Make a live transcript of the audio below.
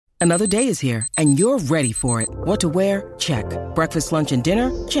Another day is here, and you're ready for it. What to wear? Check. Breakfast, lunch, and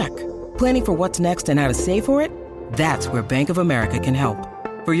dinner? Check. Planning for what's next and how to save for it? That's where Bank of America can help.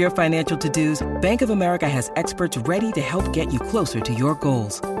 For your financial to-dos, Bank of America has experts ready to help get you closer to your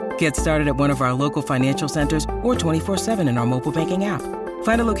goals. Get started at one of our local financial centers or 24/7 in our mobile banking app.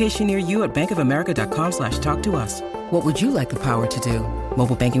 Find a location near you at bankofamerica.com/talktous. What would you like the power to do?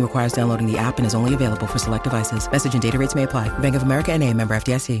 Mobile banking requires downloading the app and is only available for select devices. Message and data rates may apply. Bank of America N.A., member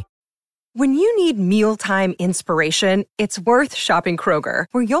FDIC. When you need mealtime inspiration, it's worth shopping Kroger,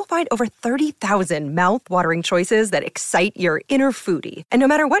 where you'll find over 30,000 mouth-watering choices that excite your inner foodie. And no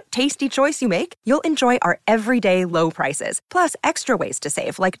matter what tasty choice you make, you'll enjoy our everyday low prices, plus extra ways to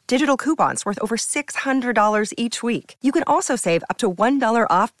save, like digital coupons worth over $600 each week. You can also save up to $1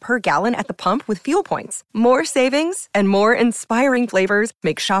 off per gallon at the pump with fuel points. More savings and more inspiring flavors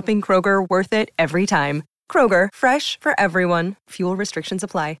make shopping Kroger worth it every time. Kroger, fresh for everyone. Fuel restrictions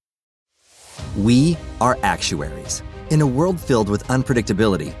apply. We are actuaries. In a world filled with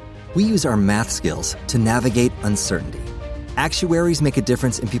unpredictability, we use our math skills to navigate uncertainty. Actuaries make a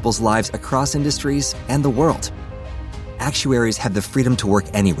difference in people's lives across industries and the world. Actuaries have the freedom to work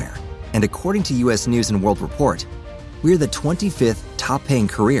anywhere, and according to U.S. News & World Report, we're the 25th top-paying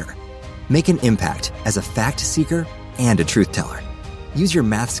career. Make an impact as a fact seeker and a truth teller. Use your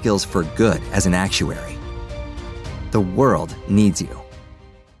math skills for good as an actuary. The world needs you.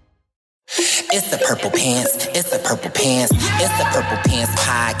 It's the Purple Pants, it's the Purple Pants, it's the Purple Pants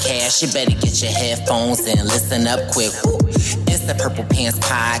podcast. You better get your headphones and listen up quick. Ooh. It's the Purple Pants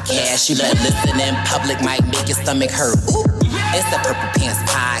podcast. You better listen in public, might make your stomach hurt. Ooh. It's the Purple Pants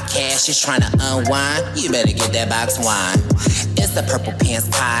podcast. You're trying to unwind, you better get that box wine. It's the Purple Pants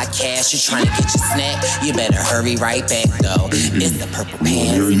podcast. You're trying to get your snack, you better hurry right back though. It's the Purple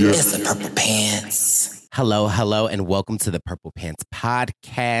Pants, it's the Purple Pants. Hello, and welcome to the Purple Pants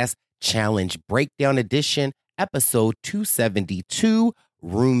podcast. Challenge Breakdown Edition, episode 272,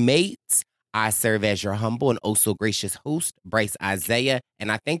 Roommates. I serve as your humble and oh so gracious host, Bryce Isaiah,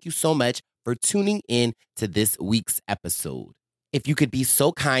 and I thank you so much for tuning in to this week's episode. If you could be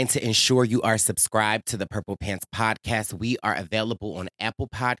so kind to ensure you are subscribed to the Purple Pants podcast, we are available on Apple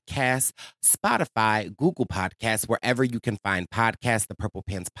Podcasts, Spotify, Google Podcasts, wherever you can find podcasts. The Purple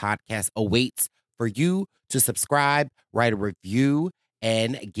Pants podcast awaits for you to subscribe, write a review,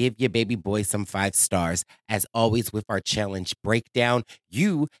 and give your baby boy some 5 stars. As always, with our challenge breakdown,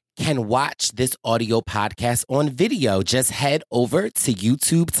 you can watch this audio podcast on video. Just head over to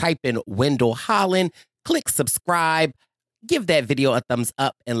YouTube, type in Wendell Holland, click subscribe, give that video a thumbs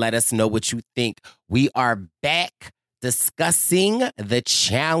up, and let us know what you think. We are back discussing The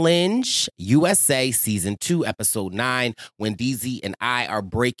Challenge USA Season 2, Episode 9, when DZ and I are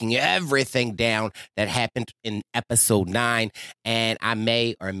breaking everything down that happened in Episode 9. And I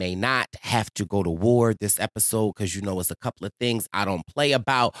may or may not have to go to war this episode because, you know, it's a couple of things I don't play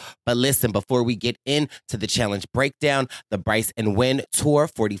about. But listen, before we get into the challenge breakdown, the Bryce and Wynn Tour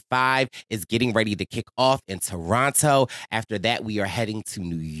 45 is getting ready to kick off in Toronto. After that, we are heading to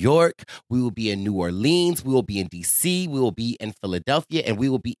New York. We will be in New Orleans. We will be in DC. We will be in Philadelphia, and we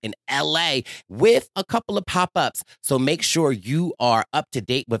will be in LA with a couple of pop-ups. So make sure you are up to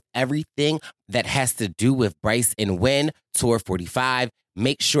date with everything that has to do with Bryce and Wynn Tour 45.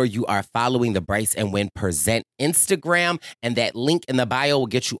 Make sure you are following the Bryce and Wynn Present Instagram, and that link in the bio will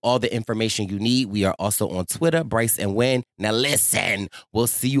get you all the information you need. We are also on Twitter, Bryce and Wynn. Now listen, we'll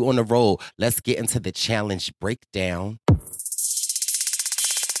see you on the road. Let's get into the challenge breakdown.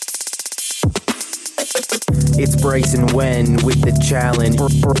 It's Bryce and Wynn with the challenge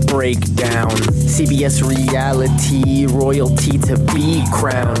breakdown. CBS reality, royalty to be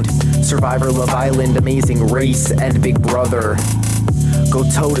crowned. Survivor, Love Island, Amazing Race, and Big Brother go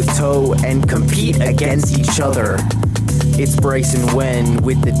toe to toe and compete against each other. It's Bryce and Wynn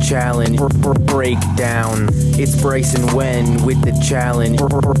with the challenge breakdown. It's Bryce and Wynn with the challenge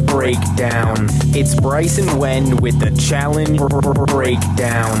breakdown. It's Bryce and Wynn with the challenge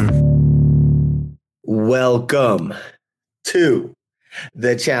breakdown. Welcome to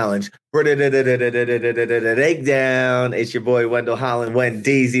the challenge breakdown. It's your boy Wendell Holland, Wen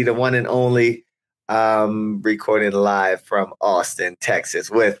DZ, the one and only. Recorded live from Austin, Texas,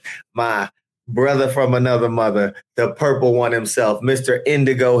 with my brother from another mother, the purple one himself, Mr.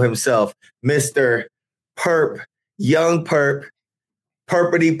 Indigo himself, Mr. Perp, Young Perp,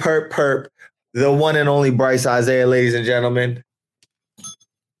 Perpity Perp, the one and only Bryce Isaiah, ladies and gentlemen.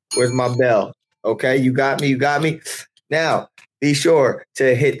 Where's my bell? Okay, you got me. Now, be sure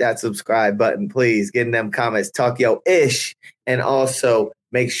to hit that subscribe button, please. Get in them comments, talk yo-ish, and also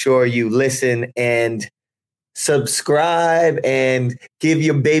make sure you listen and subscribe and give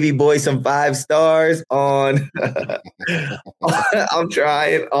your baby boy some 5 stars on I'm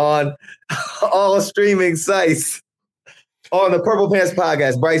trying on all streaming sites on the Purple Pants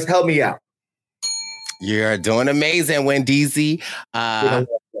Podcast. Bryce, help me out. You're doing amazing, Wendeezy.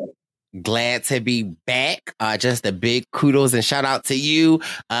 Glad to be back. Just a big kudos and shout out to you.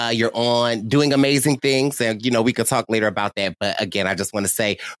 You're doing amazing things. And, we could talk later about that. But again, I just want to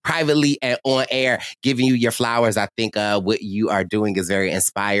say privately and on air, giving you your flowers. I think what you are doing is very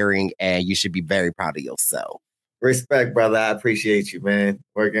inspiring and you should be very proud of yourself. Respect, brother. I appreciate you, man.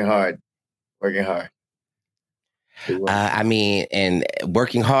 Working hard. And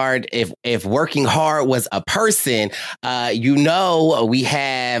working hard, if working hard was a person, we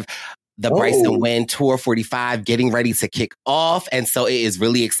have the Bryson Wynn Tour 45 getting ready to kick off. And so it is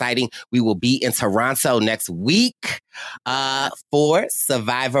really exciting. We will be in Toronto next week for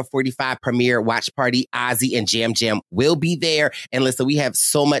Survivor 45 premiere watch party. Ozzy and Jam Jam will be there. And listen, we have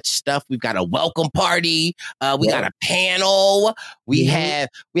so much stuff. We've got a welcome party. We got a panel. We have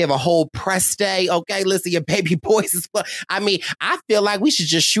a whole press day. Okay, listen, your baby boys is fun. I mean, I feel like we should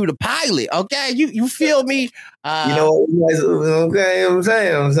just shoot a pilot. Okay, you feel me? Okay,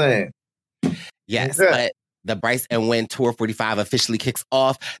 I'm saying. Yes, but the Bryce and Wynn Tour 45 officially kicks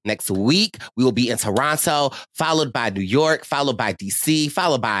off next week. We will be in Toronto, followed by New York, followed by DC,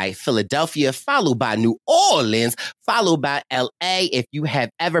 followed by Philadelphia, followed by New Orleans, followed by LA. If you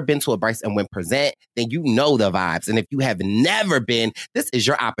have ever been to a Bryce and Wynn present, then you know the vibes. And if you have never been, this is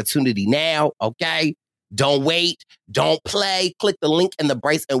your opportunity now, okay? Don't wait. Don't play. Click the link in the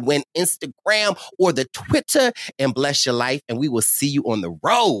Bryce and Wynn Instagram or the Twitter and bless your life. And we will see you on the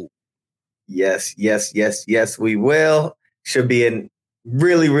road. Yes, we will. Should be a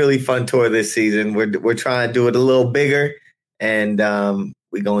really, really fun tour this season. We're trying to do it a little bigger, and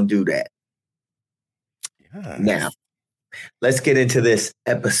we're going to do that. Yes. Now, let's get into this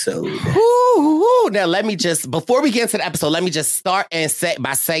episode. Now, before we get into the episode, let me just start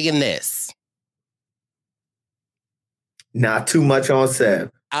by saying this. Not too much on Seb.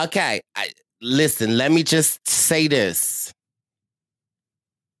 Okay. Listen, let me just say this.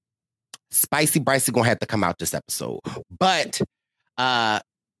 Spicy Bryce is going to have to come out this episode. But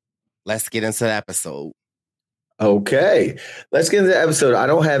let's get into the episode. Okay. Let's get into the episode. I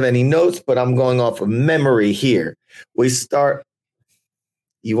don't have any notes, but I'm going off of memory here. We start.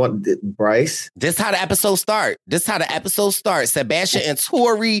 You want Bryce? This is how the episode starts. Sebastian and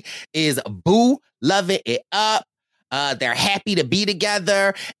Tori is loving it up. They're happy to be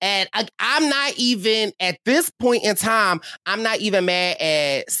together. And I'm not even, at this point in time, I'm not even mad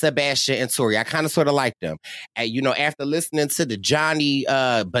at Sebastian and Tori. I kind of sort of like them. And, after listening to the Johnny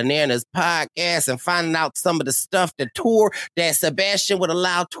Bananas podcast and finding out some of the stuff that Sebastian would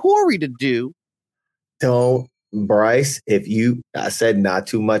allow Tori to do. Don't, Bryce, I said not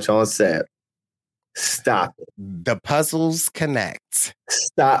too much on Seb. Stop it. The puzzles connect.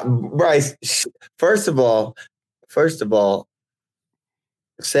 Stop. Bryce, First of all,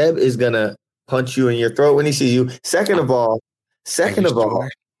 Seb is going to punch you in your throat when he sees you. Second of all,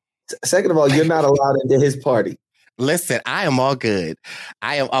 you're not allowed into his party. Listen, I am all good.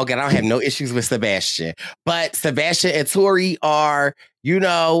 I don't have no issues with Sebastian. But Sebastian and Tori are,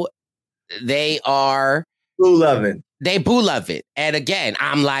 they are boo loving. They boo love it. And again,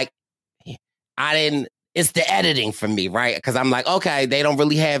 I'm like, it's the editing for me, right? Because I'm like, okay, they don't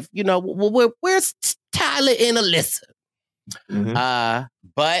really have, where's Tyler and Alyssa? Mm-hmm.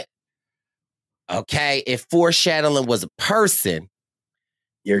 But okay, if foreshadowing was a person,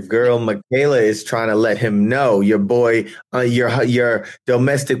 your girl Michaela is trying to let him know your boy, your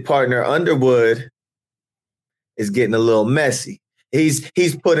domestic partner Underwood is getting a little messy. He's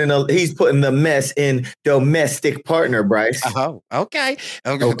putting the mess in domestic partner, Bryce. Oh, okay.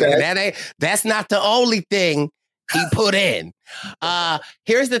 That's not the only thing he put in.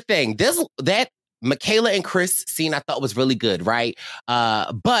 Here's the thing. That Michaela and Chris scene I thought was really good, right?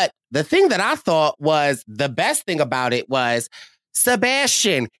 But the thing that I thought was the best thing about it was,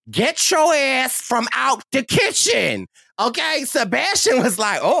 Sebastian, get your ass from out the kitchen. Okay? Sebastian was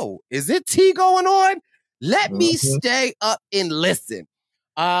like, oh, is it tea going on? Let me stay up and listen.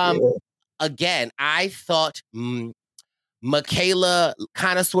 Again, I thought Michaela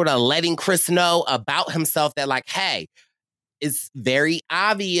kind of sort of letting Chris know about himself that like, hey, it's very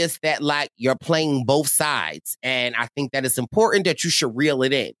obvious that like you're playing both sides. And I think that it's important that you should reel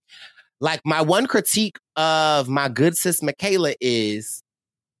it in. Like my one critique of my good sis Michaela is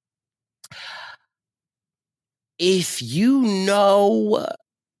if you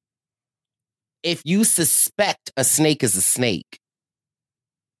suspect a snake is a snake,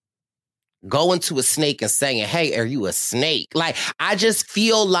 going to a snake and saying, hey, are you a snake? Like, I just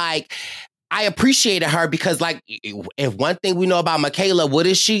feel like I appreciated her because, like, if one thing we know about Michaela, what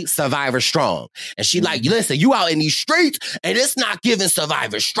is she? Survivor strong. And she like, listen, you out in these streets and it's not giving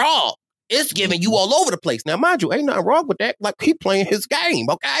Survivor strong. It's giving you all over the place. Now, mind you, ain't nothing wrong with that. Like, he playing his game,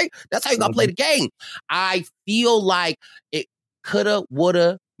 okay? That's how you gotta play the game. I feel like it coulda,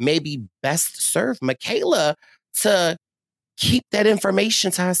 woulda, maybe best served Michaela to keep that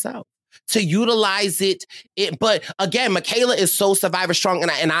information to herself, to utilize it. But again, Michaela is so Survivor strong,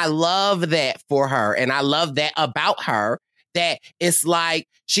 and I love that for her, and I love that about her, that it's like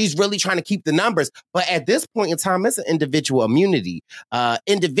she's really trying to keep the numbers. But at this point in time, it's an individual immunity.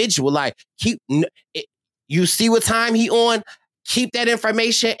 Like, you see what time he on, keep that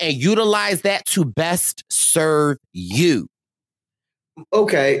information and utilize that to best serve you.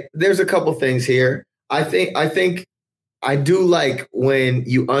 Okay, there's a couple things here. I think I do like when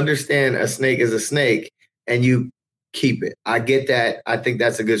you understand a snake is a snake and you keep it. I get that. I think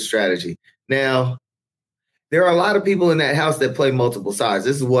that's a good strategy. Now, there are a lot of people in that house that play multiple sides.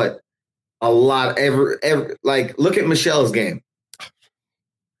 This is what a lot like, look at Michelle's game.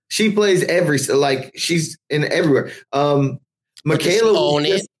 She plays she's in everywhere. Michaela own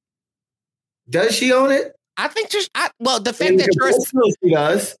it. Does she own it? I think the fact that she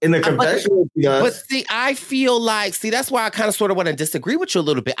does in the confessional, she does. But see, I feel like, that's why I kind of sort of want to disagree with you a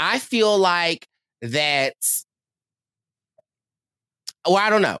little bit. I feel like that, or I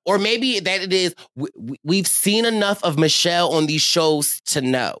don't know, or maybe that it is, we've seen enough of Michelle on these shows to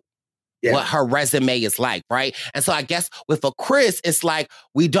know what her resume is like, right? And so I guess with a Chris, it's like,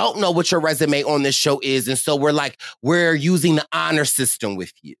 we don't know what your resume on this show is. And so we're using the honor system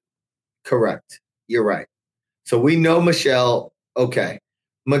with you. Correct. You're right. So we know Michelle. Okay.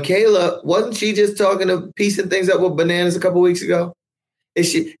 Michaela, wasn't she just piecing things up with Bananas a couple weeks ago? Is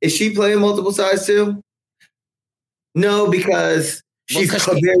she playing multiple sides too? No, because she's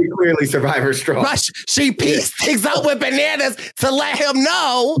very clearly Survivor strong. She pieced things up with Bananas to let him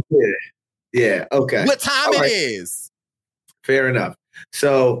know. Yeah. Okay. What time it is. Fair enough.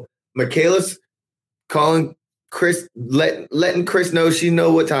 So Michaela's calling Chris, letting Chris know she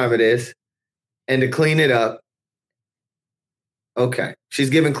know what time it is, and to clean it up. Okay. She's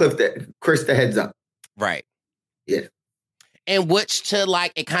giving Chris the heads up. Right. Yeah. And which to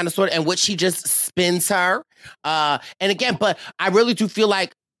like, it kind of sort of, and which she just spins her. And again, but I really do feel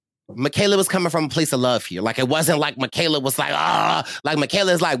like Michaela was coming from a place of love here. Like, it wasn't like Michaela was like, like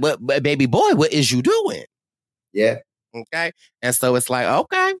Michaela's like, what, baby boy, what is you doing? Yeah. Okay. And so it's like,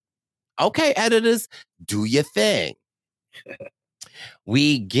 okay, editors, do your thing.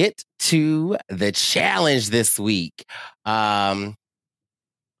 We get to the challenge this week. What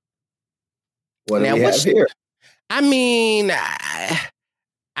do we have here? I mean,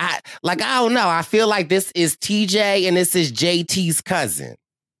 I don't know. I feel like this is TJ and this is JT's cousin.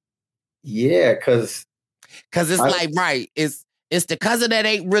 Yeah, because it's like, right, it's the cousin that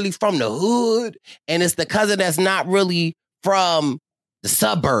ain't really from the hood, and it's the cousin that's not really from the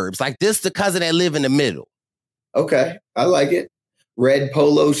suburbs. Like, this the cousin that live in the middle. Okay, I like it. Red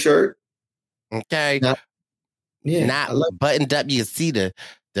polo shirt. Okay. Not buttoned up. You can see the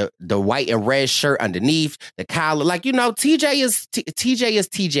white and red shirt underneath, the collar. Like, TJ is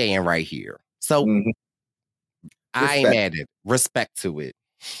TJing right here. So I ain't mad at it. Respect to it.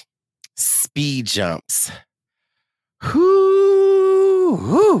 Speed jumps.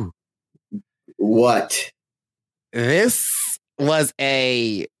 Whoo. What? This was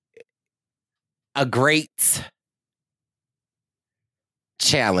a great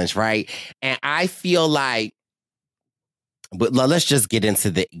challenge, right? And I feel like, but let's just get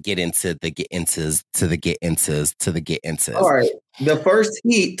into the get intos. All right. The first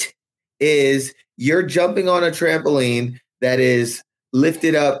heat is you're jumping on a trampoline that is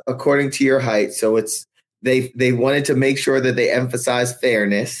lifted up according to your height. So they wanted to make sure that they emphasize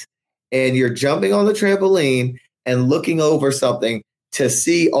fairness. And you're jumping on the trampoline and looking over something to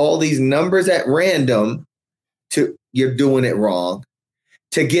see all these numbers at random. You're doing it wrong.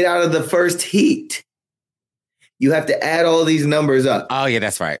 To get out of the first heat, you have to add all these numbers up. Oh, yeah,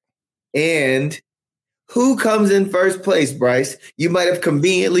 that's right. And who comes in first place, Bryce? You might have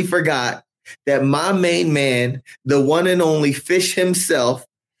conveniently forgot that my main man, the one and only Fish himself,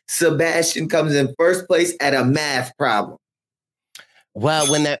 Sebastian, comes in first place at a math problem.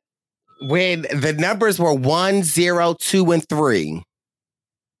 Well, when the numbers were 1, 0, 2, and 3.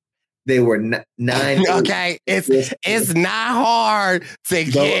 They were 9. Okay, it's not hard to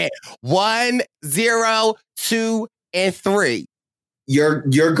get 1, 0, 2, and 3. Your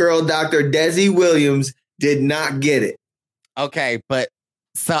girl, Dr. Desi Williams, did not get it. Okay, but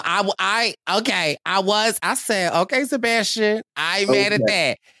So I said, okay, Sebastian, I ain't mad at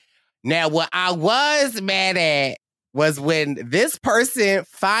that. Now, what I was mad at was when this person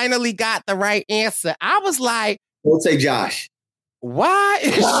finally got the right answer. I was like, don't say Josh. Why?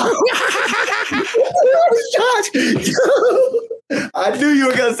 Josh. I knew you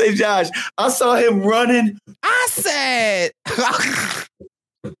were going to say Josh. I saw him running. I said,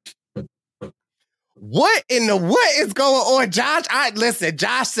 what is going on, Josh? Listen,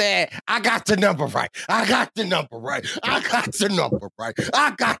 Josh said, I got the number right. I got the number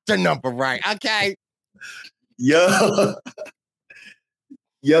right. Okay. Yo,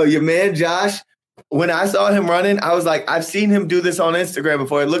 your man Josh, when I saw him running, I was like, I've seen him do this on Instagram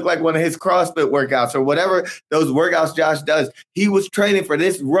before. It looked like one of his CrossFit workouts or whatever those workouts Josh does. He was training for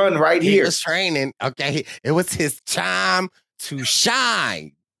this run right here. He was training. Okay. It was his time to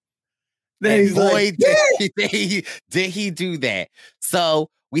shine. Then he's boy, like, did he do that? So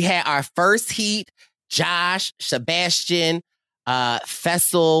we had our first heat, Josh, Sebastian,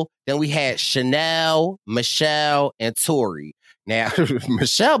 Fessel. Then we had Chanel, Michelle, and Tori. Now,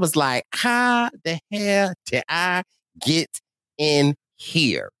 Michelle was like, how the hell did I get in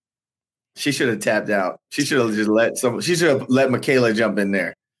here? She should have tapped out. She should have just she should have let Michaela jump in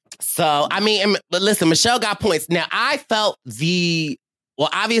there. So, I mean, but listen, Michelle got points. Now, I felt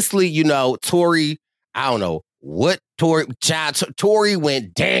obviously, you know, Tori, I don't know what Tori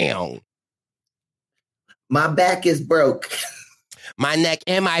went down. My back is broke. My neck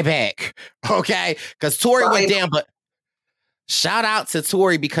and my back. Okay. Because Tori went down, but shout out to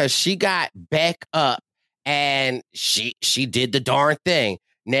Tori because she got back up and she did the darn thing.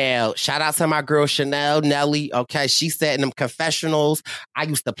 Now, shout out to my girl Chanel Nelly. Okay. She said in them confessionals, I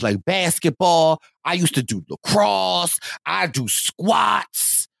used to play basketball. I used to do lacrosse. I do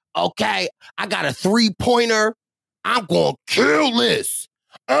squats. Okay. I got a 3-pointer. I'm going to kill this.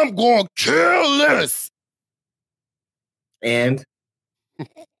 And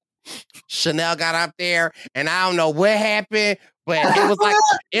Chanel got up there, and I don't know what happened, but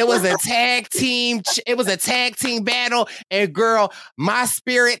it was a tag team. It was a tag team battle, and girl, my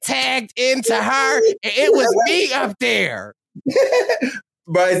spirit tagged into her, and it was me up there.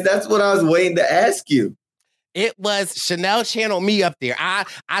 Bryce, that's what I was waiting to ask you. It was Chanel channeled me up there. I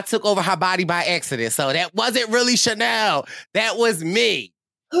took over her body by accident, so that wasn't really Chanel. That was me.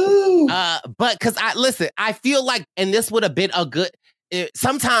 But because I feel like, and this would have been a good.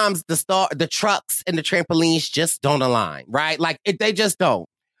 Sometimes the trucks and the trampolines just don't align, right? Like they just don't.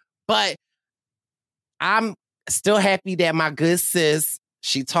 But I'm still happy that my good sis,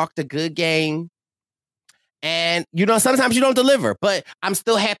 she talked a good game. And, you know, sometimes you don't deliver, but I'm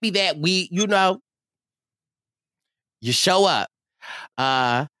still happy that you show up.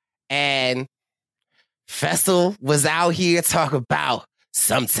 And Fessel was out here talking about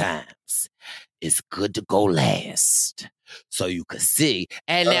sometimes it's good to go last. So you could see.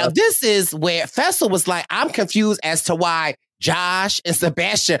 And now this is where Fessel was like, I'm confused as to why Josh and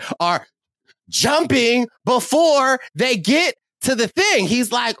Sebastian are jumping before they get to the thing.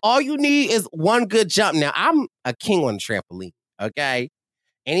 He's like, all you need is one good jump. Now, I'm a king on the trampoline, okay?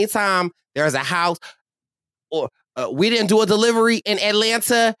 Anytime there's a house, or we didn't do a delivery in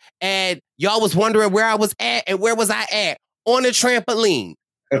Atlanta, and y'all was wondering where I was at, and where was I at? On the trampoline.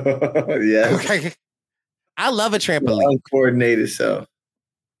 Yeah. Okay. I love a trampoline. Uncoordinated, so.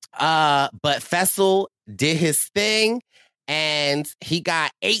 But Fessel did his thing, and he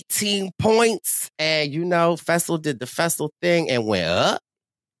got 18 points. And, you know, Fessel did the Fessel thing and went up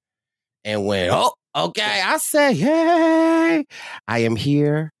and went, oh, okay. I said, yay, I am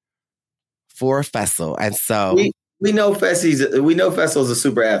here for Fessel. And so we know Fessel's a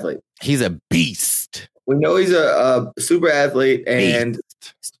super athlete. He's a beast. We know he's a super athlete, and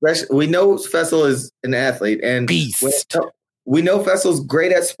especially we know Fessel is an athlete, and beast. We know Fessel's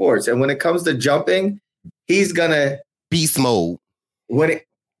great at sports, and when it comes to jumping, he's gonna beast mode.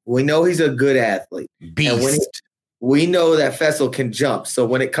 We know he's a good athlete, beast. And we know that Fessel can jump, so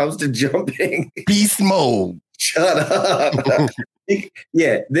when it comes to jumping, beast mode. Shut up.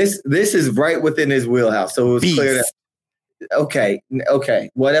 Yeah, this is right within his wheelhouse. So it was clear that okay,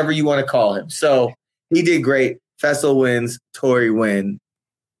 whatever you want to call him. So he did great. Fessel wins, Tori win,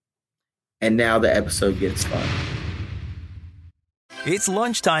 and now the episode gets fun. It's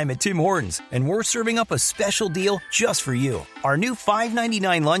lunchtime at Tim Hortons, and we're serving up a special deal just for you. Our new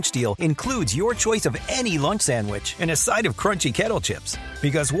 $5.99 lunch deal includes your choice of any lunch sandwich and a side of crunchy kettle chips.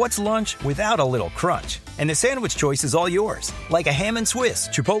 Because what's lunch without a little crunch? And the sandwich choice is all yours, like a ham and Swiss,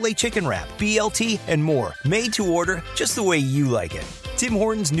 Chipotle chicken wrap, BLT, and more, made to order just the way you like it. Tim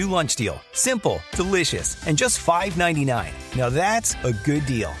Hortons' new lunch deal. Simple, delicious, and just $5.99. Now that's a good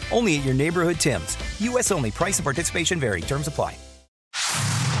deal. Only at your neighborhood Tim's. U.S. only. Price and participation vary. Terms apply.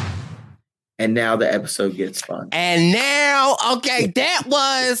 And now the episode gets fun. And now, okay, that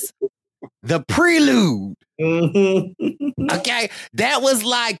was the prelude. Mm-hmm. Okay, that was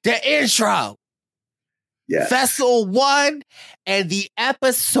like the intro. Yeah. Fessel won, and the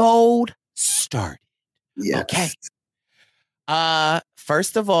episode started. Yes. Okay.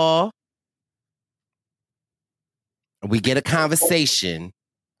 First of all, we get a conversation.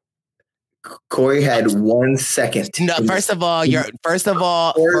 Corey had 1 second. No, first of all,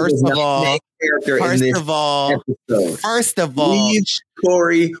 Please,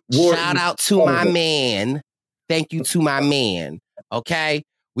 Corey Wharton. Shout out to my man. Thank you to my man. Okay.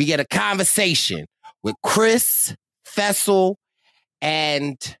 We get a conversation with Chris, Fessel,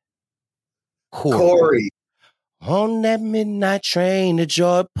 and Corey. On that midnight train, the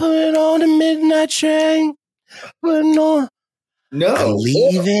joy, put on the midnight train, putting on. No, I'm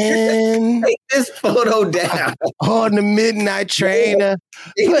leaving. Take this photo down. On the midnight train,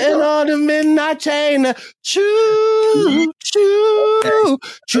 putting on the midnight train. Choo, choo,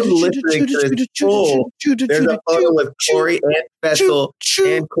 choo. There's a photo with Corey and Fessel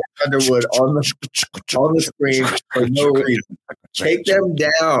and Corey Underwood on the screen for no reason. Take them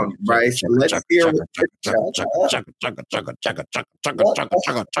down, Bryce. Let's hear them.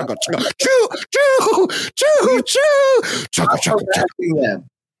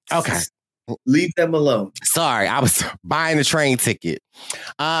 Okay. Leave them alone. Sorry, I was buying a train ticket.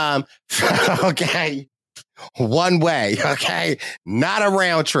 Okay. One way, okay? Not a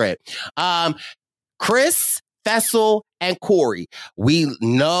round trip. Chris, Fessel, and Corey. We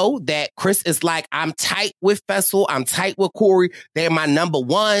know that Chris is like, I'm tight with Fessel. I'm tight with Corey. They're my number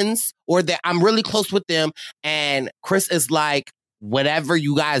ones, or that I'm really close with them. And Chris is like, whatever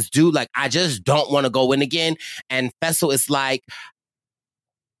you guys do, like, I just don't want to go in again. And Fessel is like,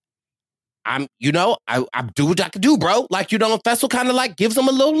 I do what I can do, bro. Like, Fessel kind of like gives him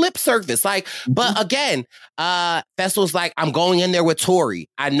a little lip service. Like, but again, Fessel's like, I'm going in there with Tori.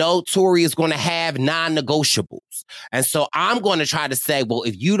 I know Tori is going to have non-negotiables. And so I'm going to try to say, well,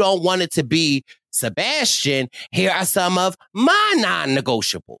 if you don't want it to be Sebastian, here are some of my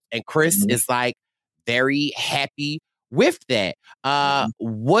non-negotiables. And Chris is like very happy with that.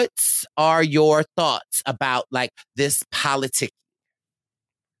 What are your thoughts about like this politic?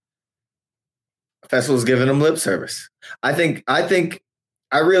 Fessel's giving him lip service. I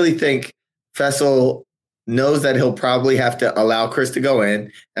really think Fessel knows that he'll probably have to allow Chris to go in.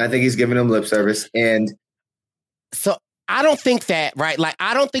 And I think he's giving him lip service. And so I don't think that, right? Like,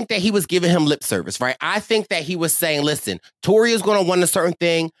 I don't think that he was giving him lip service, right? I think that he was saying, listen, Tori is going to want a certain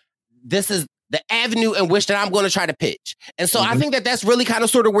thing. This is the avenue in which that I'm going to try to pitch. And so I think that that's really kind of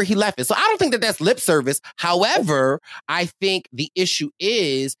sort of where he left it. So I don't think that that's lip service. However, I think the issue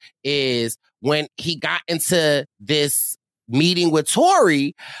is when he got into this meeting with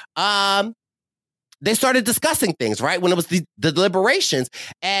Tori, they started discussing things, right? When it was the deliberations.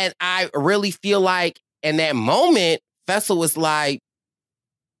 And I really feel like in that moment, Fessel was like,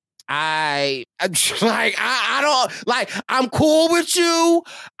 I'm cool with you.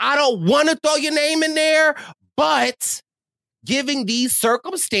 I don't want to throw your name in there, but giving these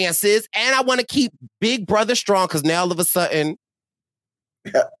circumstances, and I want to keep Big Brother strong, because now all of a sudden,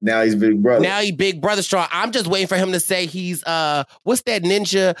 now he's Big Brother. Now he's Big Brother strong. I'm just waiting for him to say he's what's that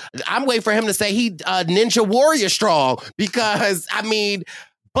ninja? I'm waiting for him to say he Ninja Warrior strong, because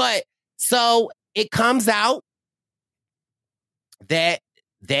but so it comes out that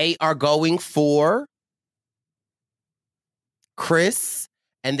they are going for Chris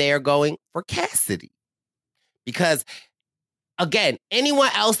and they are going for Cassidy. Because, again,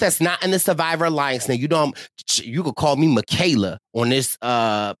 anyone else that's not in the Survivor Alliance, now you could call me Michaela on this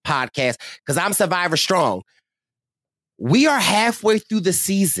podcast, because I'm Survivor Strong. We are halfway through the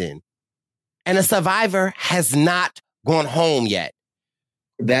season and a Survivor has not gone home yet.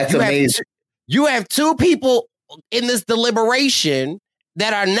 That's amazing. You have two people in this deliberation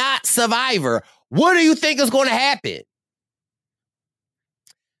that are not Survivor. What do you think is going to happen?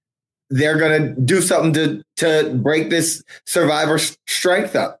 They're going to do something to break this Survivor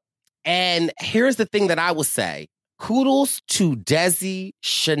strength up. And here's the thing that I will say. Kudos to Desi,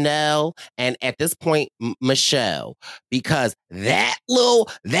 Chanel, and at this point, Michelle, because that little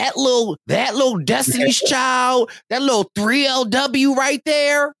Destiny's Child, that little 3LW right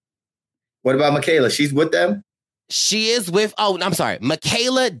there. What about Michaela? She's with them? She is with,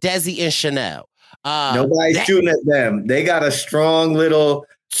 Michaela, Desi, and Chanel. Nobody's shooting at them. They got a strong little...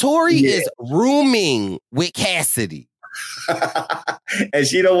 Tori is rooming with Cassidy. And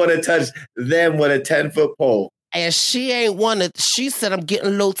she don't want to touch them with a 10-foot pole. And she ain't want to, she said, I'm getting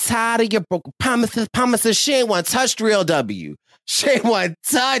a little tired of your broken promises. She ain't want to touch Real W. She ain't want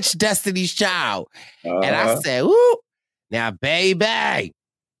to touch Destiny's Child. And I said, ooh, now, baby,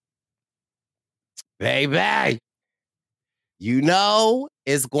 you know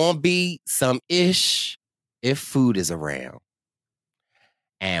it's going to be some ish if food is around.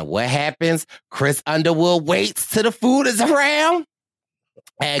 And what happens? Chris Underwood waits till the food is around.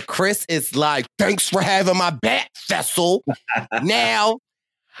 And Chris is like, thanks for having my back, Fessel. Now,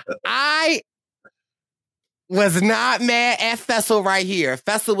 I was not mad at Fessel right here.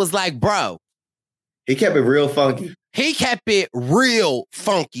 Fessel was like, bro. He kept it real funky. He kept it real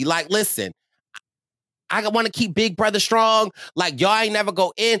funky. Like, listen, I want to keep Big Brother strong. Like, y'all ain't never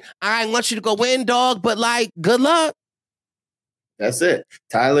go in. I ain't want you to go in, dog, but like, good luck. That's it.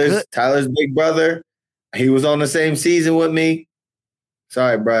 Tyler's big brother. He was on the same season with me.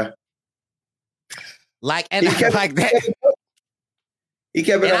 Sorry, bro. Like, and like that. He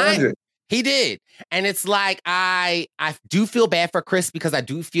kept it 100. He did. And it's like, I do feel bad for Chris because I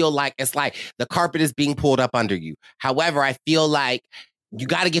do feel like it's like the carpet is being pulled up under you. However, I feel like you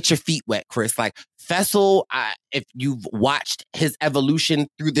got to get your feet wet, Chris. Like Fessel, if you've watched his evolution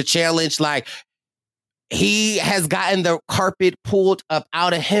through the challenge, like he has gotten the carpet pulled up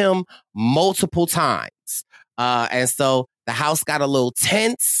out of him multiple times. And so the house got a little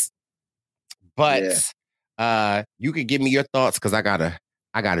tense, but you could give me your thoughts because I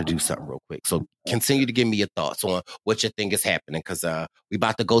gotta do something real quick. So continue to give me your thoughts on what you think is happening because we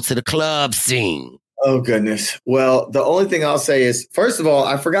about to go to the club scene. Oh, goodness. Well, the only thing I'll say is, first of all,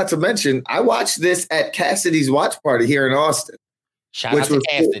 I forgot to mention, I watched this at Cassidy's watch party here in Austin. Shout out to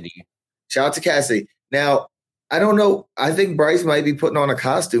Cassidy. Cool. Shout out to Cassidy. Now, I don't know. I think Bryce might be putting on a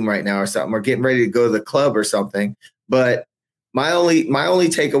costume right now or something, or getting ready to go to the club or something. But my only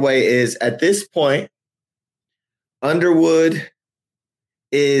takeaway is at this point, Underwood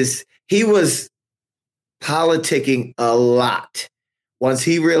he was politicking a lot. Once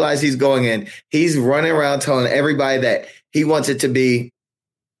he realized he's going in, he's running around telling everybody that he wants it to be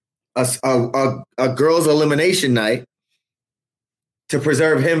a girls' elimination night to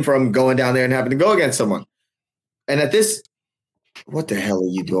preserve him from going down there and having to go against someone. And at this, what the hell are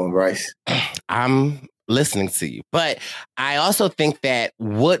you doing, Bryce? I'm listening to you. But I also think that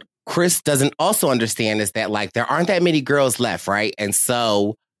what Chris doesn't also understand is that, like, there aren't that many girls left, right? And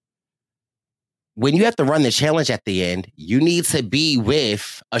so when you have to run the challenge at the end, you need to be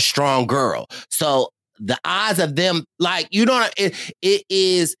with a strong girl. So the odds of them, like, you know, it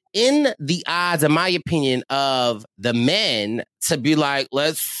is in the odds, in my opinion, of the men to be like,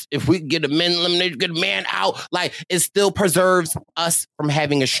 if we can get a men eliminated, get a man out, like, it still preserves us from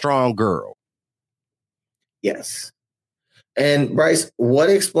having a strong girl. Yes. And Bryce, what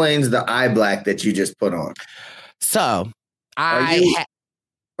explains the eye black that you just put on? So are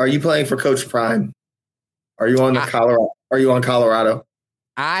you playing for Coach Prime? Are you on Colorado? Are you on Colorado?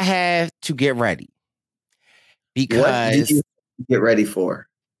 I have to get ready because what did you get ready for?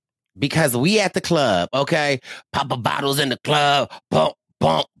 Because we at the club, okay? Pop bottles in the club, bump,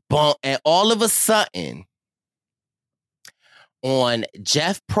 bump, bump, and all of a sudden, on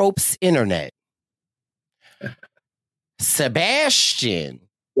Jeff Probst's internet, Sebastian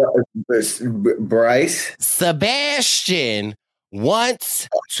wants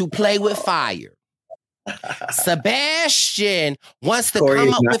to play with fire. Sebastian wants to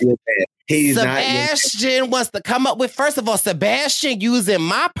come up with. Sebastian wants to come up with. First of all, Sebastian using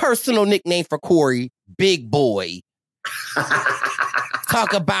my personal nickname for Corey, Big Boy.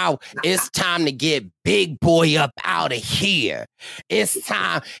 Talk about it's time to get Big Boy up out of here. It's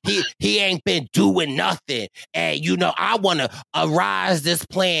time. He ain't been doing nothing. And, you know, I want to arise this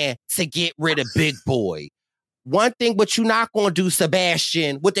plan to get rid of Big Boy. One thing, what you not going to do,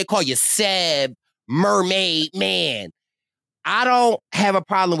 Sebastian, what they call you, Seb, Mermaid Man. I don't have a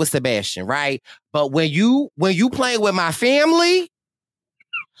problem with Sebastian, right? But when you playing with my family,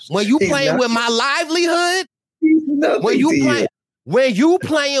 when you playing with my livelihood, when you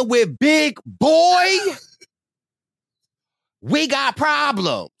playing with Big Boy, we got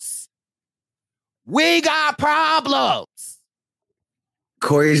problems. We got problems.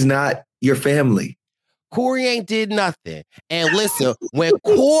 Corey's not your family. Corey ain't did nothing. And listen, when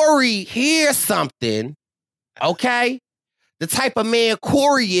Corey hears something, okay, the type of man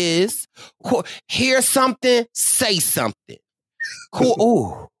Corey is, hear something, say something.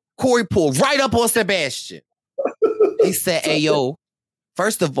 Corey pulled right up on Sebastian. He said, hey, yo,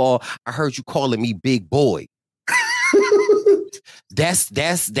 first of all, I heard you calling me Big Boy. That's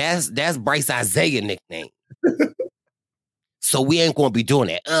Bryce Isaiah nickname. So we ain't going to be doing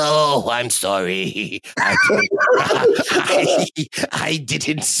it. Oh, I'm sorry. I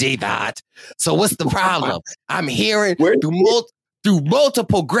didn't say that. So what's the problem? I'm hearing through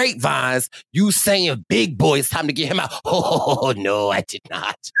multiple grapevines, you saying big boy, it's time to get him out. Oh, no, I did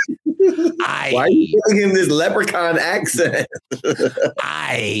not. Why are you giving him this leprechaun accent?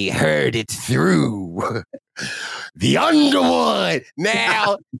 I heard it through the Underwood.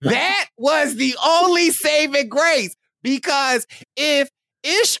 Now, that was the only saving grace, because if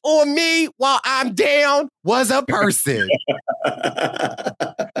Ish or me while I'm down was a person,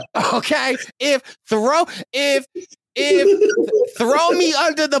 okay? If throw me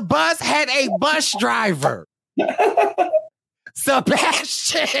under the bus had a bus driver,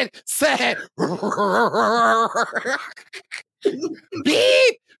 Sebastian said,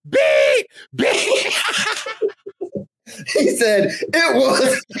 beep, beep, beep. He said, it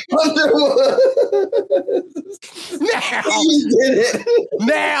was Underwood. He did it.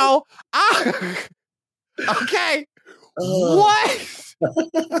 Now, okay. What?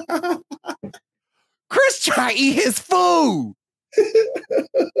 Chris tried to eat his food.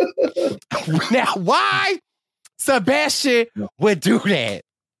 Now, why Sebastian would do that?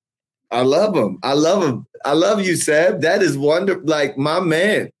 I love him. I love you, Seb. That is wonderful. Like, my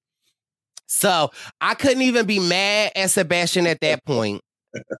man. So I couldn't even be mad at Sebastian at that point,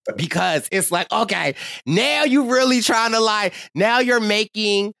 because it's like, okay, now you really trying to now you're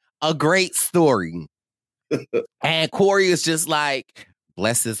making a great story. And Corey is just like,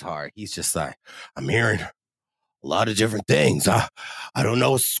 bless his heart. He's just like, I'm hearing a lot of different things. I don't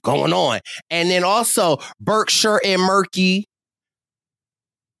know what's going on. And then also Berkshire and Murky.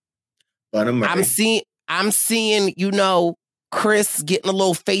 I'm seeing, Chris getting a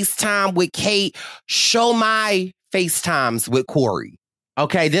little FaceTime with Kate. Show my FaceTimes with Corey.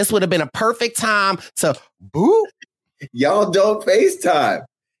 Okay, this would have been a perfect time to boop. Y'all don't FaceTime.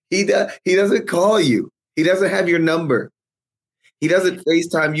 He doesn't call you. He doesn't have your number. He doesn't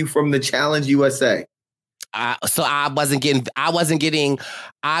FaceTime you from the Challenge USA. So I was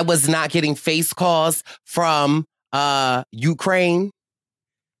not getting face calls from Ukraine.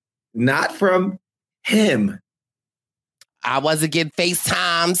 Not from him. I wasn't getting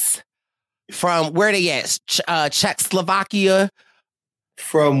FaceTimes from where they at? Czechoslovakia.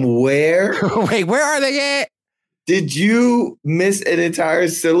 From where? Wait, where are they at? Did you miss an entire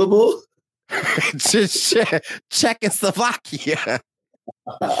syllable? Czechoslovakia.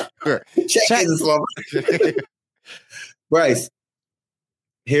 Czechoslovakia. Bryce,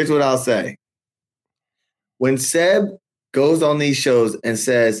 here's what I'll say. When Seb goes on these shows and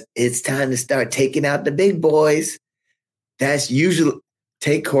says, it's time to start taking out the big boys, that's usually,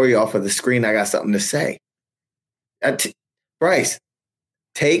 take Corey off of the screen. I got something to say. Bryce,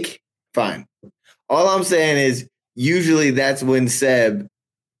 fine. All I'm saying is usually that's when Seb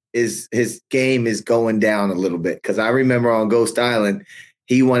his game is going down a little bit. Because I remember on Ghost Island,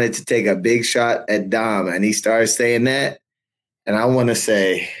 he wanted to take a big shot at Dom, and he started saying that. And I want to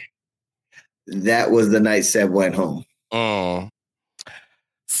say that was the night Seb went home.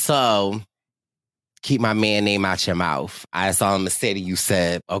 So keep my man name out your mouth. That's all I'm going to say to you,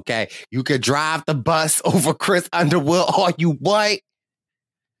 Seb. Okay? You could drive the bus over Chris Underwood all you want,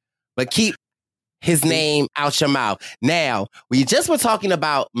 but keep his name out your mouth. Now, we just were talking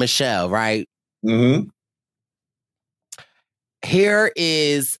about Michelle, right? Mm-hmm. Here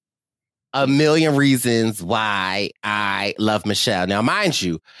is a million reasons why I love Michelle. Now, mind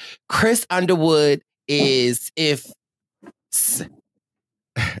you, Chris Underwood is if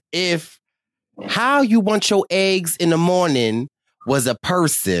how you want your eggs in the morning was a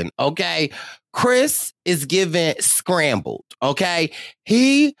person, okay? Chris is given scrambled, okay?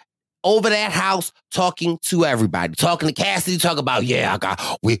 He over that house talking to everybody, talking to Cassidy, talking about,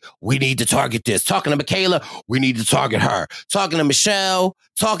 we need to target this. Talking to Michaela, we need to target her. Talking to Michelle,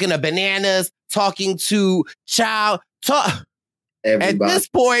 talking to Bananas, talking to Child. Everybody.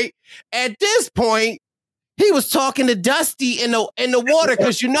 At this point, he was talking to Dusty in the water,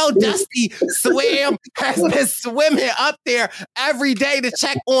 because Dusty has been swimming up there every day to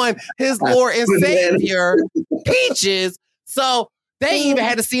check on his Lord and Savior, Peaches. So they even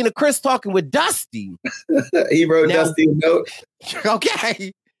had a scene of Chris talking with Dusty. He wrote Dusty a note.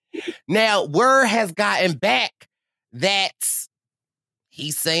 Okay. Now, word has gotten back that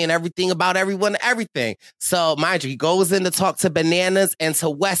he's saying everything about everyone and everything. So, mind you, he goes in to talk to Bananas and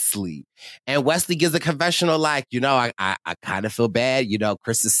to Wesley. And Wesley gives a confessional like, I kind of feel bad.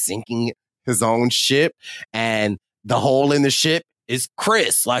 Chris is sinking his own ship, and the hole in the ship is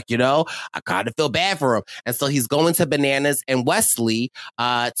Chris. I kind of feel bad for him. And so he's going to Bananas and Wesley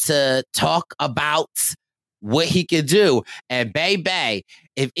to talk about what he could do. And baby,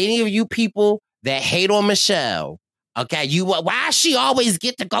 if any of you people that hate on Michelle, okay, why she always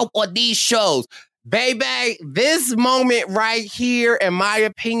get to go on these shows? Baby, this moment right here, in my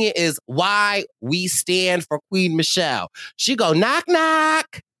opinion, is why we stand for Queen Michelle. She go, knock,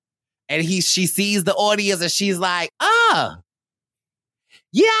 knock. And she sees the audience and she's like,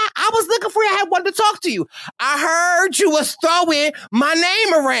 yeah, I was looking for you. I had wanted to talk to you. I heard you was throwing my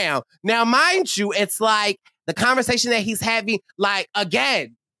name around. Now, mind you, it's like the conversation that he's having, like,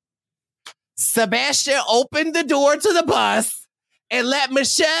 again, Sebastian opened the door to the bus and let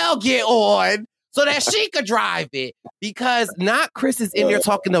Michelle get on so that she could drive it. Because not Chris is in there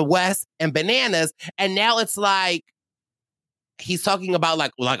talking to Wes and Bananas. And now it's like, he's talking about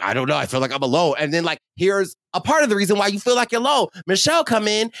like, I don't know, I feel like I'm alone. And then like, here's a part of the reason why you feel like you're alone. Michelle come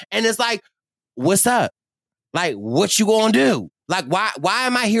in and it's like, what's up? Like, what you gonna do? Like, why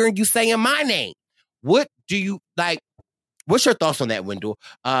am I hearing you saying my name? What do you like? What's your thoughts on that, Wendell?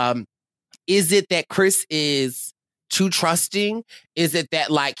 Is it that Chris is too trusting? Is it that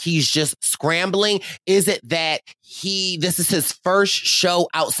like he's just scrambling? Is it that this is his first show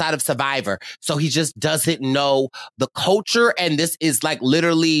outside of Survivor, so he just doesn't know the culture, and this is like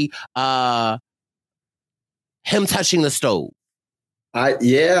literally him touching the stove? I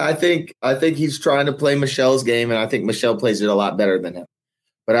think he's trying to play Michelle's game, and I think Michelle plays it a lot better than him.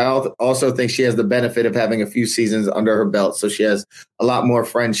 But I also think she has the benefit of having a few seasons under her belt, so she has a lot more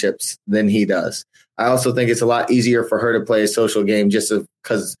friendships than he does. I also think it's a lot easier for her to play a social game just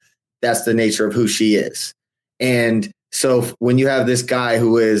because that's the nature of who she is. And so when you have this guy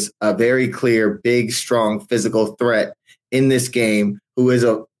who is a very clear, big, strong physical threat in this game, who is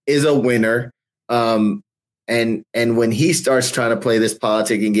a winner, and when he starts trying to play this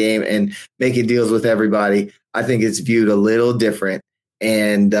politicking game and making deals with everybody, I think it's viewed a little different.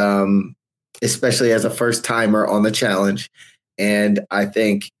 And especially as a first timer on the challenge. And I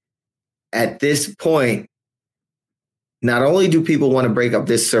think at this point, not only do people want to break up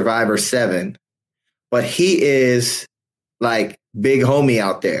this Survivor 7, but he is like big homie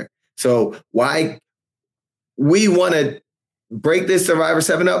out there. So why we want to break this Survivor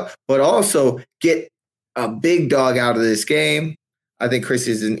 7 up, but also get a big dog out of this game. I think Chris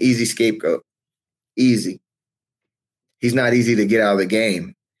is an easy scapegoat. Easy. He's not easy to get out of the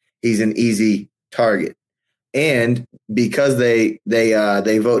game. He's an easy target. And because they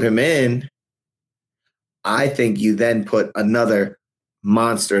vote him in, I think you then put another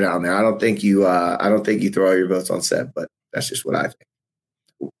monster down there. I don't think you throw all your votes on Seb, but that's just what I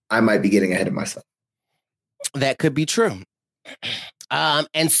think. I might be getting ahead of myself. That could be true.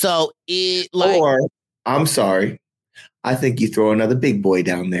 And so I'm sorry, I think you throw another big boy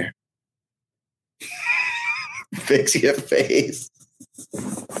down there. Fix your face.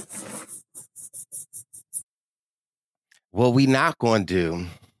 What we not going to do.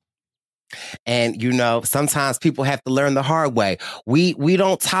 And, sometimes people have to learn the hard way. We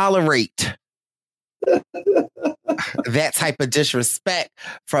don't tolerate that type of disrespect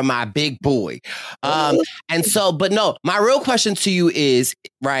from my big boy. And so, but no, my real question to you is,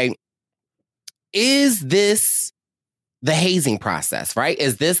 right, is this the hazing process, right?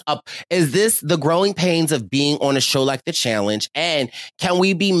 Is this the growing pains of being on a show like The Challenge? And can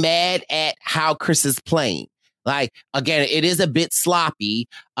we be mad at how Chris is playing? Like, again, it is a bit sloppy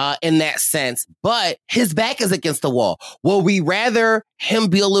in that sense, but his back is against the wall. Would we rather him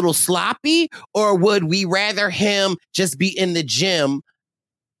be a little sloppy, or would we rather him just be in the gym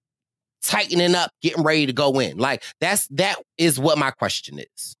tightening up, getting ready to go in? Like, that is what my question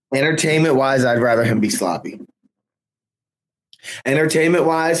is. Entertainment-wise, I'd rather him be sloppy.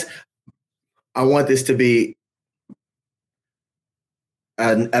 Entertainment-wise, I want this to be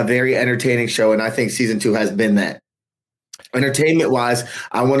a very entertaining show, and I think season 2 has been that. Entertainment-wise,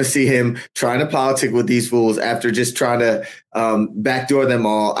 I want to see him trying to politic with these fools after just trying to backdoor them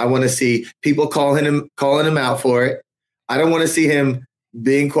all. I want to see people calling him out for it. I don't want to see him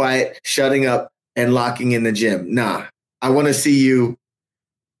being quiet, shutting up, and locking in the gym. Nah, I want to see you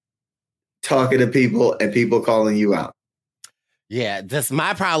talking to people and people calling you out. Yeah,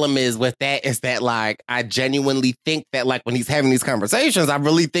 my problem is with that is that, like, I genuinely think that, like, when he's having these conversations, I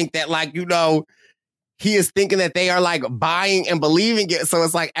really think that, like, he is thinking that they are, like, buying and believing it. So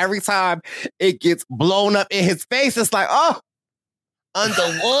it's like every time it gets blown up in his face, it's like, oh,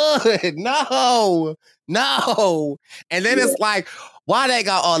 Underwood, no. And then it's like, why they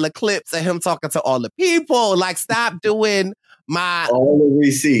got all the clips of him talking to all the people? Like, stop doing all the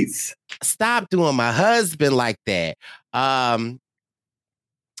receipts. Stop doing my husband like that.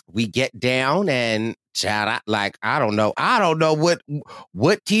 We get down, and Child, I don't know. I don't know what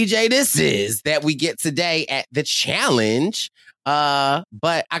TJ this is that we get today at the challenge.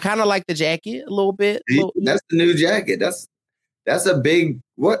 But I kind of like the jacket a little bit. That's the new jacket. That's a big.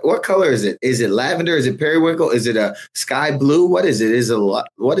 What color is it? Is it lavender? Is it periwinkle? Is it a sky blue? What is it?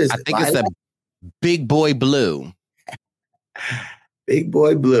 What is it? I think it's a big boy blue. Big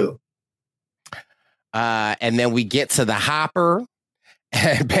boy blue. And then we get to the hopper.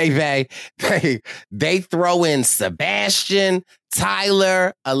 And baby, they throw in Sebastian,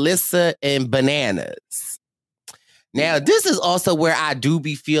 Tyler, Alyssa, and Bananas. Now, this is also where I do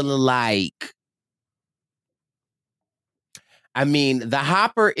be feeling like, I mean, the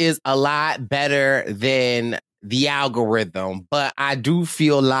hopper is a lot better than the algorithm, but I do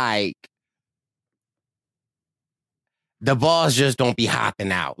feel like the balls just don't be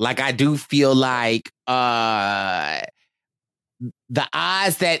hopping out. Like, I do feel like the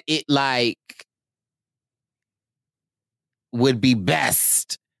odds that it like would be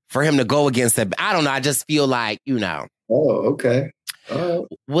best for him to go against it. I don't know. I just feel like, you know. Oh, okay.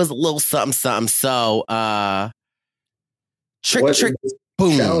 Was a little something. So trick,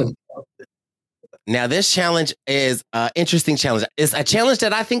 boom. Challenge? Now, this challenge is an interesting challenge. It's a challenge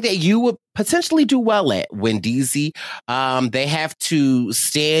that I think that you would potentially do well at, Wendeezy. They have to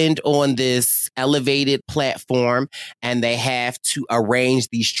stand on this elevated platform and they have to arrange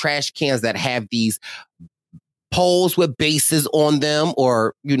these trash cans that have these poles with bases on them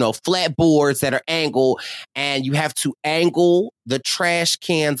or, you know, flat boards that are angled. And you have to angle the trash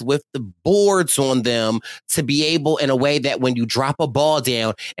cans with the boards on them to be able, in a way that when you drop a ball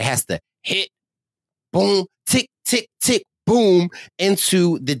down, it has to hit, boom, tick, tick, tick, boom,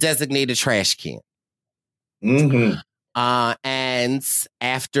 into the designated trash can. Mm-hmm. And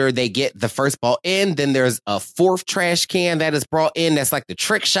after they get the first ball in, then there's a fourth trash can that is brought in. That's like the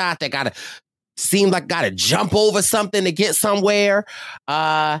trick shot that gotta jump over something to get somewhere.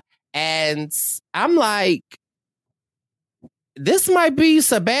 And I'm like, this might be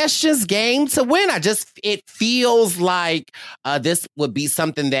Sebastian's game to win. It feels like this would be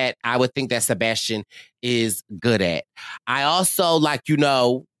something that I would think that Sebastian is good at. I also, like, you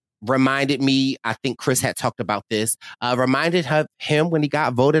know, reminded me, I think Chris had talked about this, reminded him when he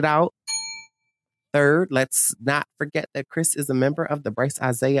got voted out third. Let's not forget that Chris is a member of the Bryce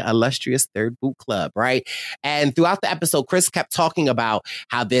Isaiah illustrious Third Boot Club, right? And throughout the episode, Chris kept talking about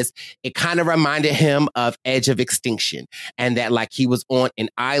how it kind of reminded him of Edge of Extinction, and that like he was on an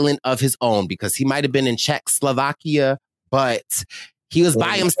island of his own because he might have been in Czechoslovakia, but he was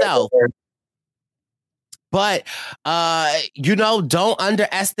by himself. But, you know, don't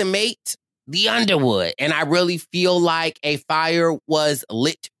underestimate the Underwood. And I really feel like a fire was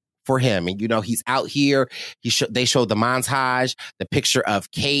lit for him. And, you know, he's out here. They showed the montage, the picture of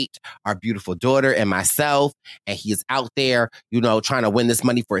Kate, our beautiful daughter, and myself. And he is out there, you know, trying to win this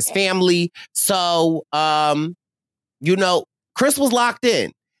money for his family. So, you know, Chris was locked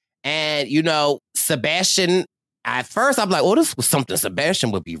in. And, you know, Sebastian, at first, I'm like, oh, this was something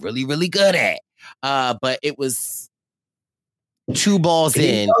Sebastian would be really, really good at. But it was 2 balls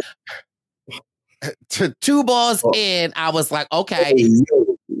in. To 2 balls in, I was like, okay,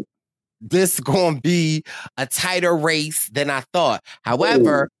 this is going to be a tighter race than I thought.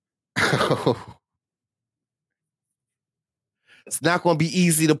 However, it's not going to be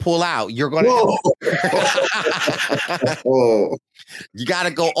easy to pull out. You're going to you got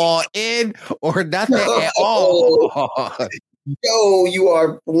to go all in or nothing at all. Yo, you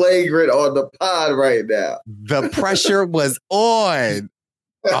are flagrant on the pod right now. The pressure was on.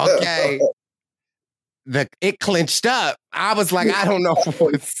 Okay. It clinched up. I was like, I don't know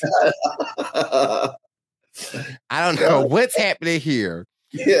what's happening here.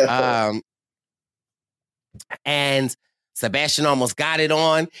 Yeah. And Sebastian almost got it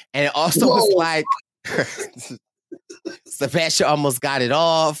on. And it also was like Sebastian almost got it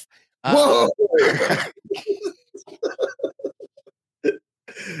off.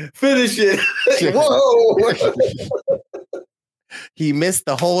 Finish it. Whoa. He missed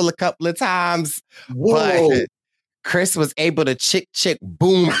the hole a couple of times. Whoa. But Chris was able to chick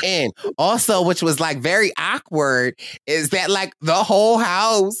boom in. Also, which was like very awkward, is that like the whole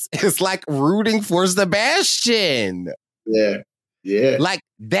house is like rooting for Sebastian. Yeah. Yeah. Like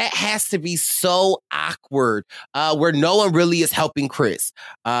that has to be so awkward, where no one really is helping Chris.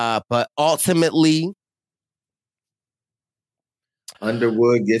 But ultimately,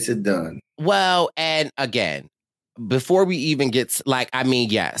 Underwood gets it done. Well, and again, before we even get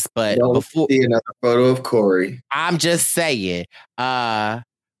yes, but before see another photo of Corey, I'm just saying,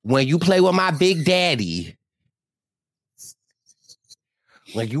 when you play with my big daddy,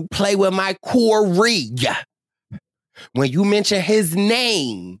 when you play with my Corey, when you mention his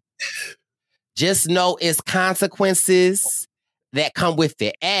name, just know it's consequences that come with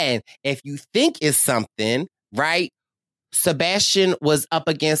it. And if you think it's something, right? Sebastian was up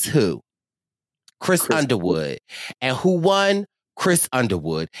against who? Chris Underwood. And who won? Chris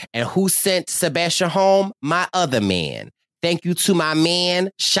Underwood. And who sent Sebastian home? My other man. Thank you to my man.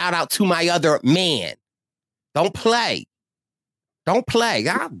 Shout out to my other man. Don't play. Don't play.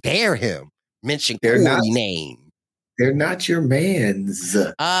 I dare him. Mention Corey's name. They're not your mans.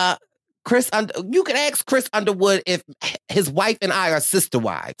 You can ask Chris Underwood if his wife and I are sister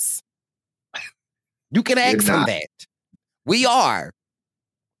wives. You can ask him that. We are.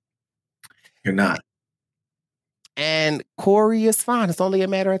 You're not. And Corey is fine. It's only a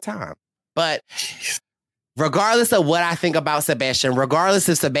matter of time. But regardless of what I think about Sebastian, regardless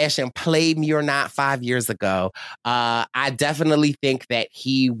if Sebastian played me or not 5 years ago, I definitely think that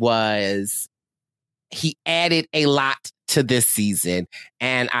he added a lot to this season.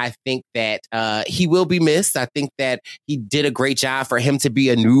 And I think that he will be missed. I think that he did a great job for him to be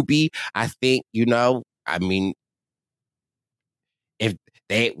a newbie. I think,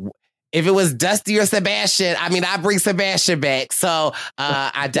 if it was Dusty or Sebastian, I bring Sebastian back. So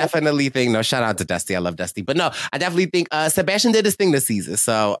I definitely think, shout out to Dusty. I love Dusty. But no, I definitely think Sebastian did his thing this season.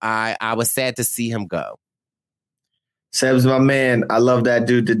 So I was sad to see him go. Seb's my man. I love that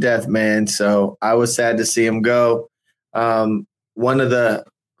dude to death, man. So I was sad to see him go. One of the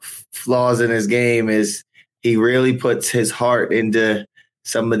flaws in his game is he really puts his heart into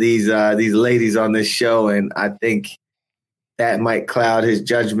some of these ladies on this show. And I think that might cloud his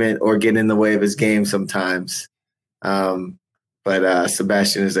judgment or get in the way of his game sometimes. But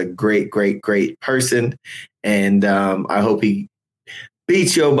Sebastian is a great, great, great person. And I hope he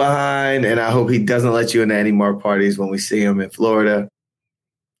beats your behind, and I hope he doesn't let you into any more parties when we see him in Florida.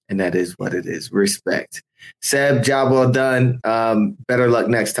 And that is what it is. Respect. Seb, job well done. Better luck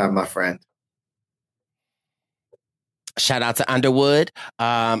next time, my friend. Shout out to Underwood.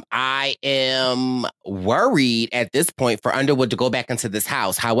 I am worried at this point for Underwood to go back into this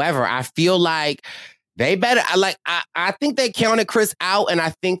house. However, I feel like they better. I think they counted Chris out, and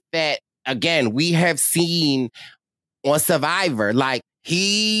I think that again we have seen on Survivor,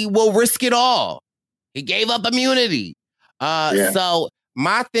 he will risk it all. He gave up immunity. So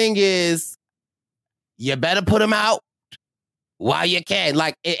my thing is, you better put him out while you can.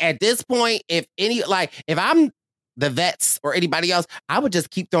 At this point, if I'm the vets or anybody else, I would just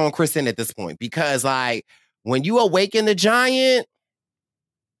keep throwing Chris in at this point because when you awaken the giant.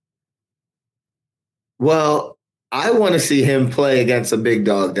 Well, I want to see him play against a big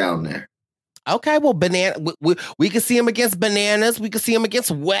dog down there. Okay, well, we can see him against Bananas. We can see him against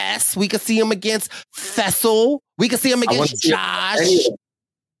Wes. We can see him against Fessel. We can see him against Josh.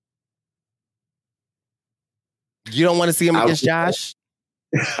 You don't want to see him against Josh?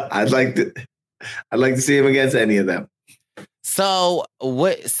 I'd like to see him against any of them. So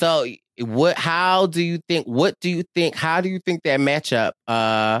how do you think that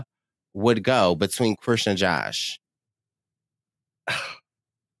matchup would go between Chris and Josh?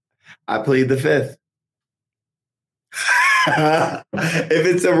 I plead the fifth. If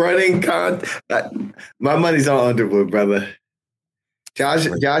it's a running my money's on Underwood, brother. Josh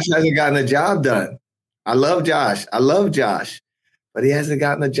hasn't gotten the job done. I love Josh, but he hasn't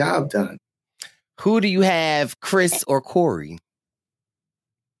gotten the job done. Who do you have, Chris or Corey?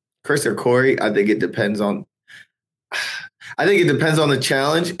 Chris or Corey? I think it depends on the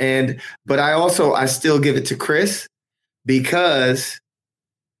challenge, but I still give it to Chris because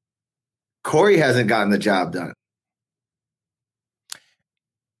Corey hasn't gotten the job done.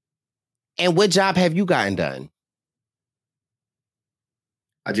 And what job have you gotten done?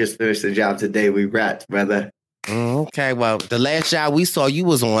 I just finished the job today. We wrapped, brother. Okay, well, the last job we saw you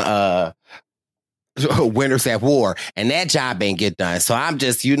was on Winners at War, and that job ain't get done. So I'm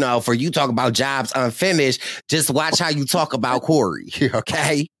just, for you talk about jobs unfinished, just watch how you talk about Corey,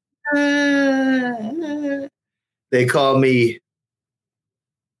 okay? They call me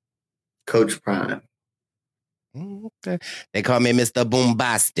Coach Prime. Okay. They call me Mr.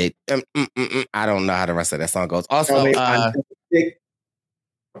 Boombastic. I don't know how the rest of that song goes. Also, I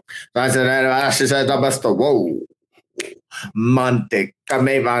said the best of whoa. Monte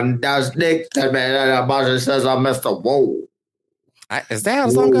fantastic. Says I'm Mr. Whoa. Is that how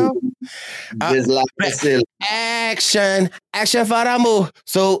the song goes? Just like action for the move,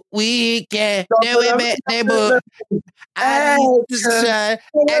 so we can do it, baby. Action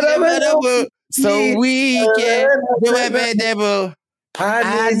for the move, so we can do it, baby.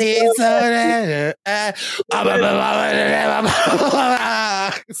 I need so that.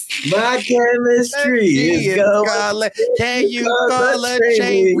 My chemistry is going. Can you call a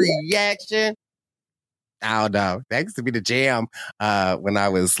chain reaction? I don't know. That used to be the jam when I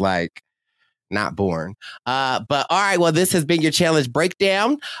was like not born. But all right, well, this has been your challenge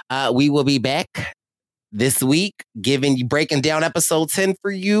breakdown. We will be back this week, breaking down episode 10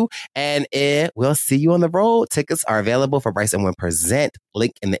 for you. And we'll see you on the road. Tickets are available for Bryce and Wynn Present.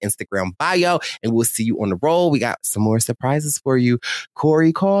 Link in the Instagram bio. And we'll see you on the road. We got some more surprises for you.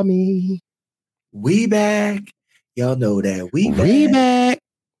 Corey, call me. We back. Y'all know that. We back.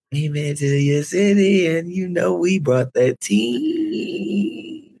 Came into your city and you know we brought that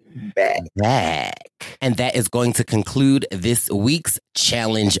team back. And that is going to conclude this week's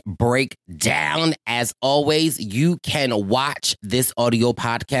challenge breakdown. As always, you can watch this audio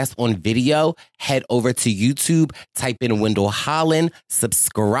podcast on video. Head over to YouTube, type in Wendell Holland,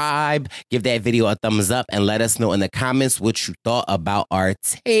 subscribe, give that video a thumbs up, and let us know in the comments what you thought about our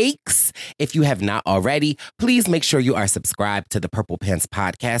takes. If you have not already, please make sure you are subscribed to the Purple Pants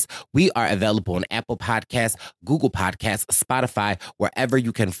Podcast. We are available on Apple Podcasts, Google Podcasts, Spotify, wherever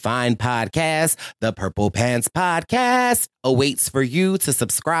you can find podcasts. The Purple Pants Podcast awaits for you to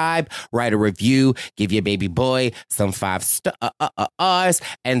subscribe, write a review, give your baby boy some 5 stars,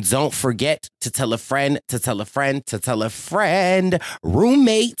 and don't forget to tell a friend, to tell a friend, to tell a friend,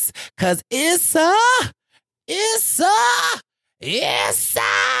 roommates, because it's the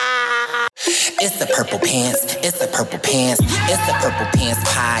Purple Pants. It's the Purple Pants. It's the Purple Pants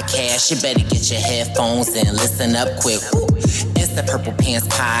Podcast. You better get your headphones and listen up quick. Ooh. It's the Purple Pants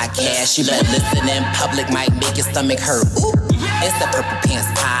Podcast. You better listen in public, might make your stomach hurt. Ooh. It's the Purple Pants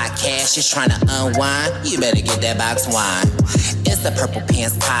Podcast. You're trying to unwind, you better get that box wine. It's the Purple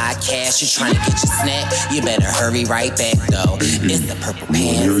Pants Podcast. You're trying to get your snack, you better hurry right back though. It's the Purple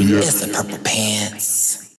Pants. It's the Purple Pants.